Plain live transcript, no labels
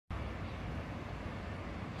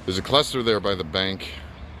There's a cluster there by the bank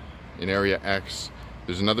in Area X.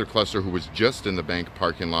 There's another cluster who was just in the bank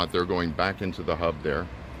parking lot. They're going back into the hub there.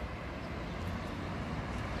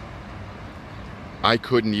 I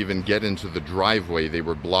couldn't even get into the driveway. They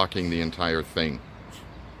were blocking the entire thing.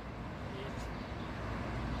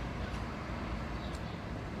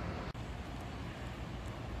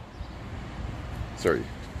 Sorry,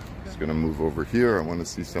 just gonna move over here. I want to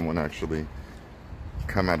see someone actually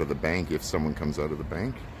come out of the bank, if someone comes out of the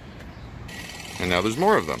bank. And now there's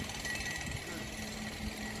more of them.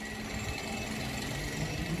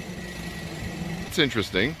 It's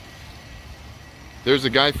interesting. There's a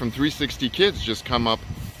guy from 360 Kids just come up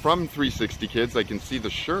from 360 Kids. I can see the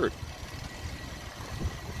shirt.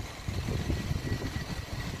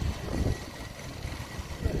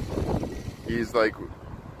 He's like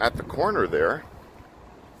at the corner there.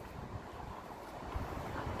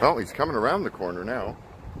 Oh, he's coming around the corner now.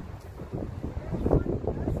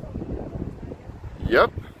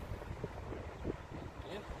 Yep.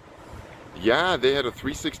 Yeah, they had a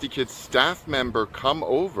 360 Kids staff member come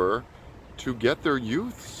over to get their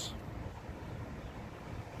youths.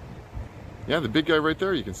 Yeah, the big guy right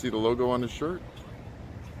there. You can see the logo on his shirt.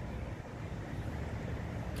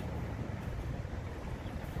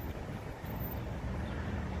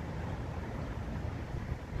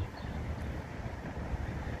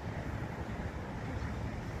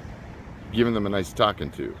 Giving them a nice talking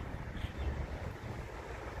to.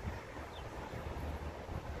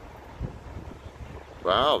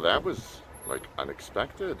 Wow, that was like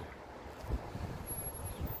unexpected.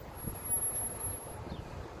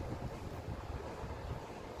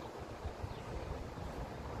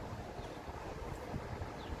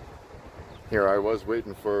 Here I was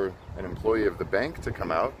waiting for an employee of the bank to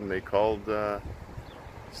come out, and they called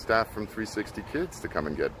staff from 360 Kids to come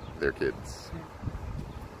and get their kids.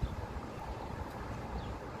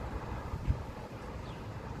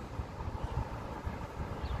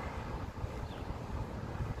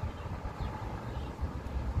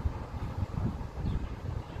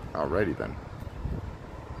 Alrighty then.